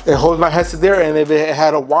 It holds my headset there, and if it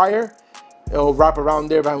had a wire, it will wrap around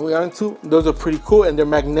there if I wanted to. Those are pretty cool, and they're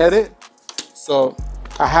magnetic. So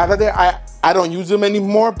I have it there. I don't use them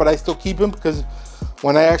anymore, but I still keep them because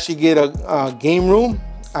when I actually get a game room,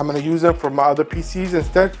 I'm gonna use them for my other PCs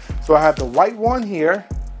instead. So I have the white one here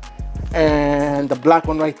and the black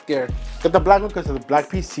one right there. Got the black one because of the black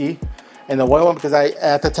PC, and the white one because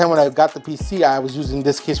at the time when I got the PC, I was using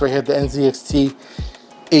this case right here, the NZXT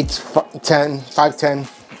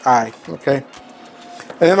 510i, okay?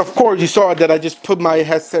 And then of course you saw that I just put my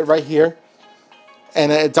headset right here,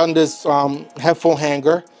 and it's on this headphone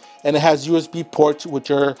hanger, and it has USB ports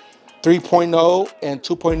which are 3.0 and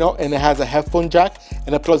 2.0, and it has a headphone jack,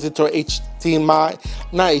 and it plugs into HDMI,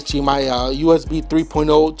 USB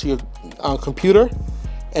 3.0 to your computer,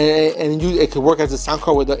 and it can work as a sound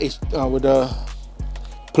card with a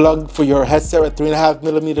plug for your headset, a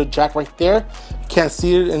 3.5mm jack right there. You can't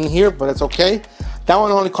see it in here, but it's okay. That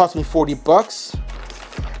one only cost me 40 bucks.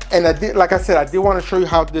 And I did, like I said, I did want to show you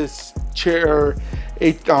how this chair,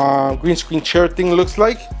 green screen chair thing looks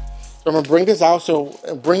like. So I'm gonna bring this out. So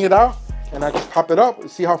bring it out, and I just pop it up.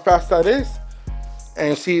 See how fast that is,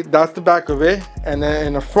 and see that's the back of it. And then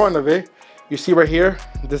in the front of it, you see right here,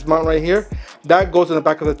 this mount right here, that goes in the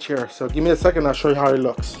back of the chair. So give me a second, I'll show you how it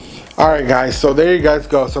looks. All right, guys. So there you guys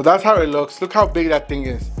go. So that's how it looks. Look how big that thing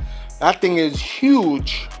is. That thing is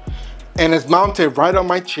huge, and it's mounted right on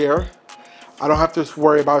my chair. I don't have to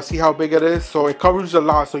worry about it. See how big it is? So it covers a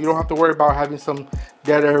lot, so you don't have to worry about having some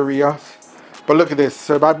dead areas. But look at this.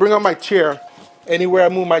 So if I bring up my chair, anywhere I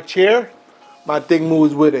move my chair, my thing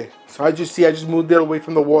moves with it. So I just moved it away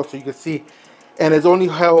from the wall so you can see. And it's only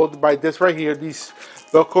held by this right here, these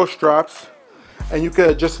Velcro straps. and you can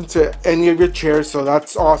adjust them to any of your chairs. So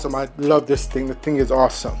that's awesome. I love this thing. The thing is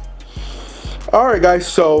awesome. All right, guys.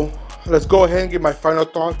 So let's go ahead and get my final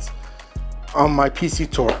thoughts on my PC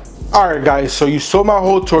tour. All right, guys. So you saw my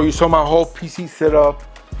whole tour. You saw my whole PC setup.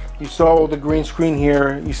 You saw the green screen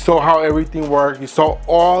here. You saw how everything worked. You saw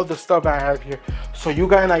all the stuff I have here. So you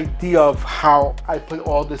got an idea of how I put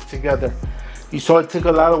all this together. You saw it took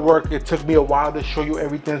a lot of work. It took me a while to show you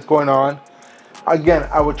everything that's going on. Again,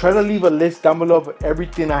 I will try to leave a list down below of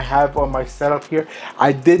everything I have on my setup here.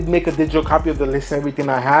 I did make a digital copy of the list of everything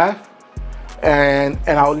I have. And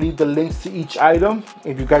I'll leave the links to each item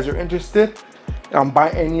if you guys are interested.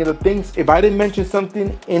 Buy any of the things. If I didn't mention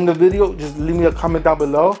something in the video, just leave me a comment down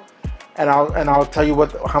below. And I'll tell you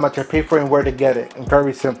how much I pay for it and where to get it. And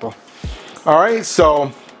very simple. All right,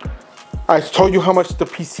 so I told you how much the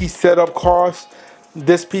PC setup costs.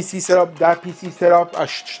 This PC setup, that PC setup,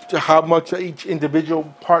 how much each individual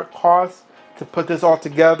part costs to put this all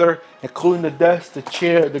together, including the desk, the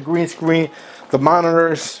chair, the green screen, the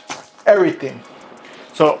monitors, everything.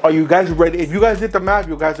 So are you guys ready? If you guys did the math,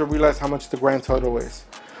 you guys will realize how much the grand total is.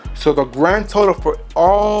 So the grand total for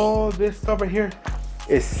all this stuff right here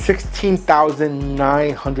is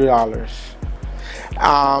 $16,900.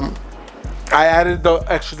 I added the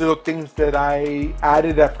extra little things that I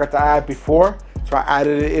forgot to add before. So I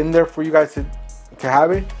added it in there for you guys to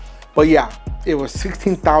have it. But yeah, it was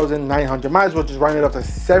 $16,900. Might as well just round it up to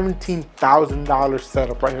 $17,000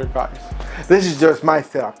 setup right here, guys. This is just my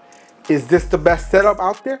setup. Is this the best setup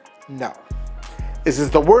out there? No. Is this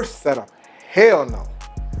the worst setup? Hell no.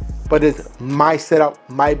 But it's my setup,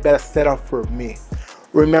 my best setup for me.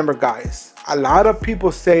 Remember, guys, a lot of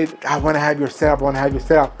people say, I want to have your setup, I want to have your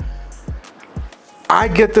setup. I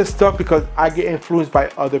get this stuff because I get influenced by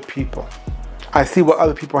other people. I see what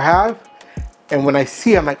other people have, and when I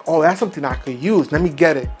see it, I'm like, oh, that's something I could use. Let me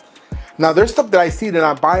get it. Now, there's stuff that I see that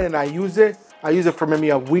I buy and I use it. I use it for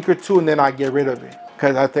maybe a week or two, and then I get rid of it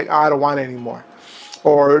because I think, oh, I don't want it anymore.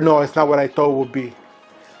 Or, no, it's not what I thought it would be.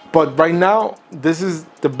 But right now, this is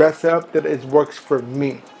the best setup that it works for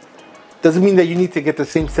me. Doesn't mean that you need to get the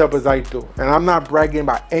same setup as I do. And I'm not bragging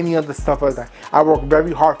about any other stuff like that. I work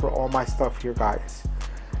very hard for all my stuff here, guys.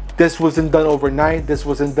 This wasn't done overnight. This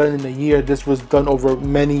wasn't done in a year. This was done over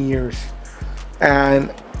many years.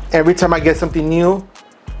 And every time I get something new,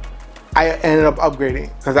 I ended up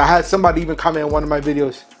upgrading. Because I had somebody even comment in one of my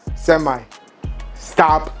videos, SESAME,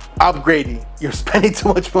 stop upgrading. You're spending too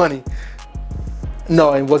much money.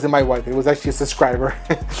 No, it wasn't my wife. It was actually a subscriber.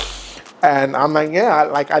 And I'm like,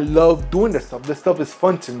 yeah, I love doing this stuff. This stuff is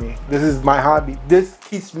fun to me. This is my hobby. This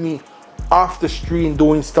keeps me off the street and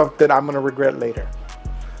doing stuff that I'm going to regret later.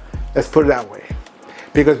 Let's put it that way.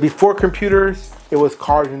 Because before computers, it was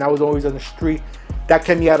cars, and I was always on the street. That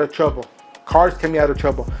kept me out of trouble. Cars kept me out of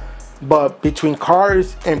trouble. But between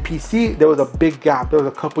cars and PC, there was a big gap. There was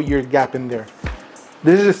a couple year gap in there.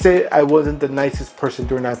 This is to say I wasn't the nicest person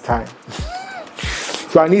during that time.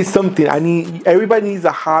 So I need something. Everybody needs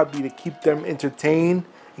a hobby to keep them entertained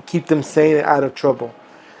and keep them sane and out of trouble.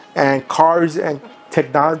 And cars and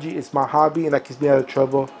technology is my hobby, and that keeps me out of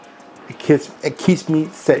trouble. It keeps me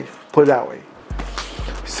safe. Put it that way.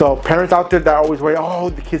 So parents out there that always worry, oh,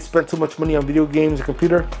 the kids spend too much money on video games and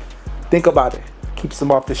computer. Think about it. Keeps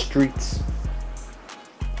them off the streets.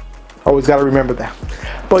 Always got to remember that.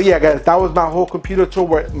 But yeah, guys, that was my whole computer tour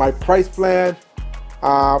with my price plan.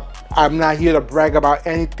 I'm not here to brag about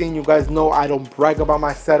anything. You guys know I don't brag about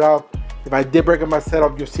my setup. If I did brag about my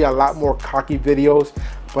setup, you'll see a lot more cocky videos.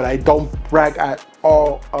 But I don't brag at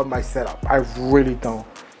all of my setup. I really don't.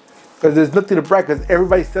 Because there's nothing to brag, because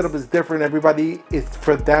everybody's setup is different. Everybody is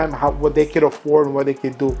for them, what they can afford and what they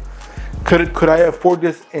can do. Could I afford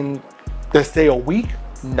this in, let's say, a week?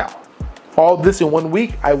 No. All this in 1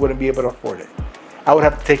 week, I wouldn't be able to afford it. I would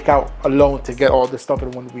have to take out a loan to get all this stuff in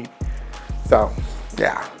 1 week. So,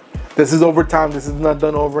 yeah. This is overtime. This is not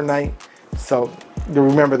done overnight. So, you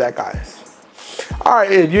remember that, guys.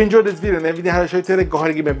 Alright, if you enjoyed this video and everything I had to show you today, go ahead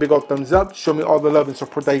and give me a big old thumbs up. Show me all the love and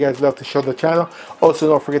support that you guys love to show the channel. Also,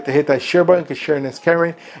 don't forget to hit that share button, because sharing is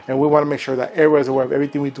caring. And we want to make sure that everyone's aware of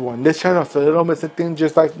everything we do on this channel, so they don't miss a thing,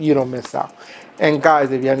 just like you don't miss out. And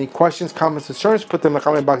guys, if you have any questions, comments, concerns, put them in the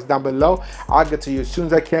comment box down below. I'll get to you as soon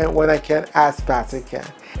as I can, when I can, as fast as I can.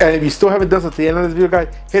 And if you still haven't done so at the end of this video,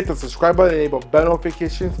 guys, hit the subscribe button and enable bell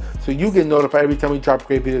notifications so you get notified every time we drop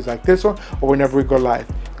great videos like this one, or whenever we go live.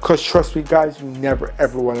 Because trust me, guys, you never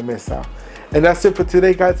ever want to miss out. And that's it for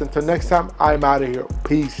today, guys. Until next time, I'm out of here.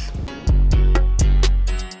 Peace.